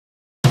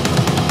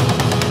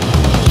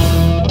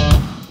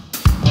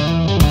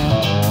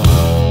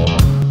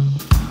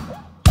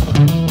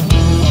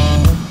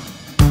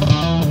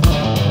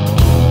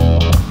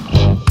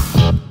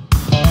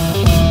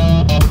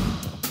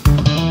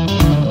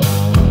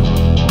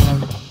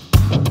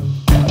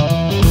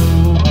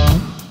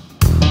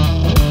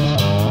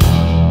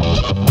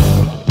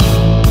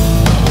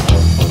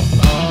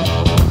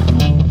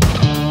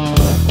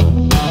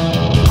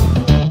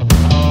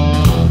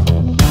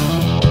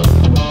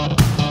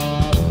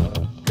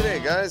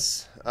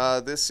guys,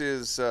 this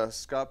is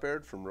Scott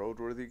Baird from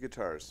Roadworthy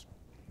Guitars.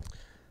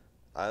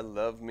 I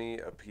love me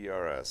a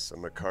PRS, a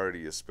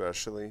McCarty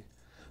especially.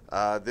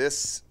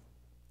 This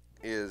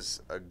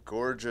is a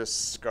gorgeous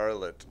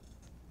Scarlet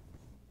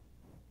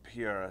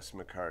PRS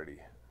McCarty.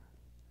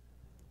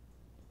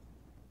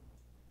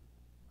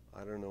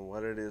 I don't know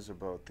what it is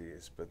about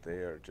these, but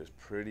they are just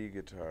pretty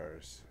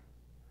guitars.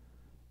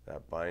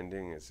 That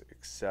binding is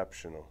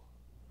exceptional.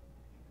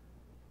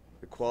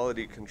 The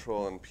quality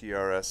control on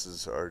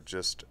PRSs are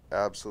just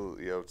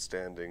absolutely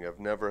outstanding. I've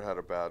never had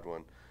a bad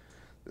one.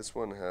 This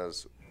one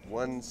has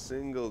one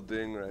single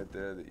ding right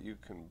there that you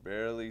can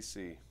barely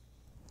see.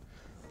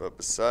 But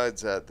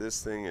besides that,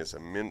 this thing is a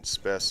mint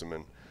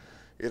specimen.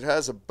 It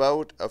has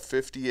about a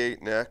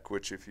 58 neck,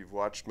 which if you've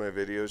watched my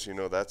videos, you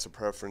know that's a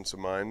preference of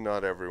mine,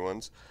 not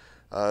everyone's.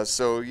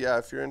 So yeah,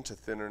 if you're into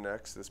thinner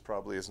necks, this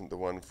probably isn't the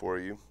one for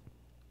you.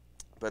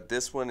 But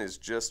this one is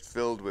just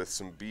filled with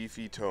some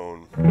beefy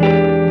tone.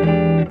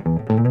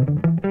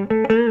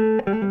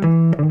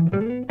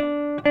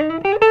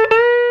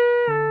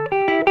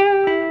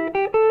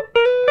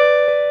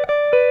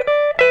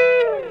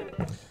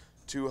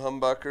 Two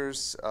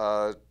humbuckers,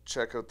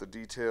 check out the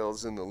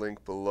details in the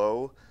link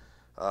below.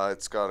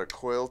 It's got a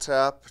coil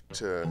tap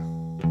to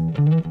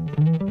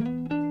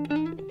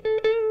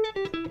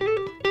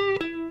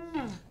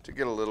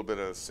get a little bit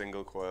of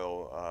single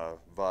coil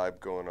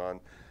vibe going on.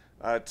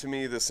 To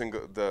me,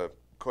 the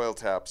coil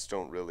taps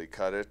don't really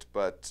cut it,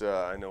 but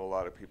I know a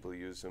lot of people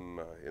use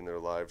them in their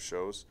live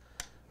shows.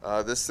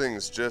 This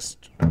thing's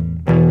just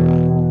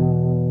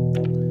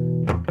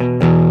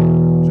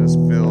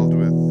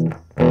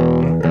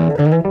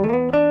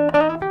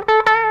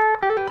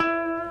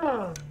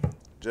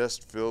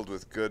filled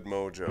with good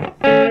mojo.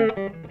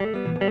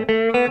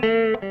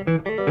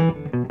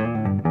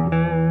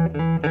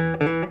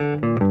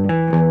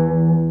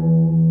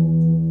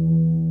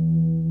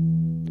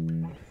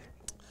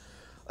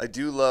 I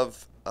do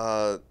love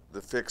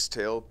the fixed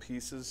tail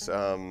pieces.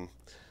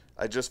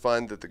 I just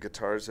find that the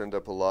guitars end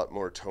up a lot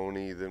more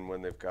tony than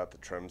when they've got the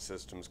trem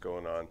systems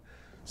going on.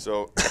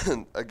 So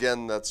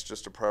again, that's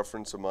just a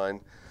preference of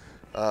mine.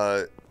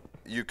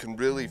 You can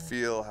really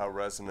feel how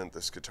resonant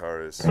this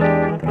guitar is.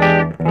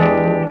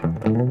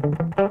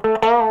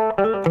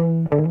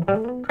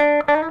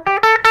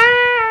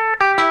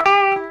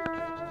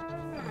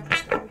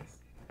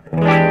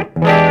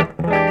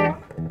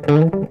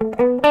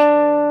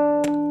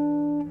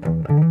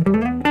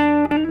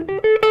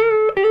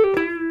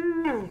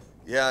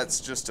 Yeah, it's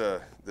just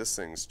this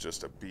thing's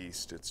just a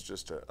beast. It's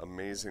just an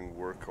amazing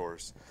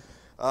workhorse.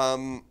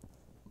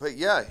 But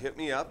yeah, hit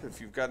me up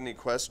if you've got any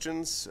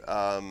questions.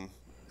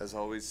 As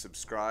always,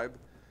 subscribe,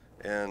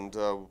 and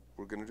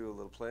we're going to do a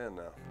little playing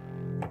now.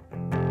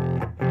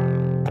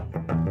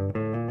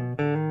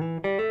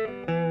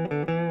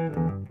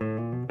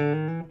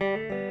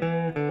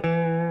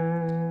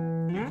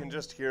 You can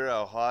just hear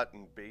how hot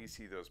and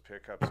bassy those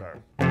pickups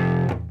are.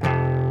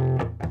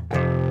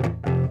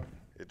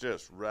 It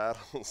just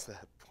rattles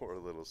that poor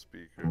little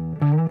speaker.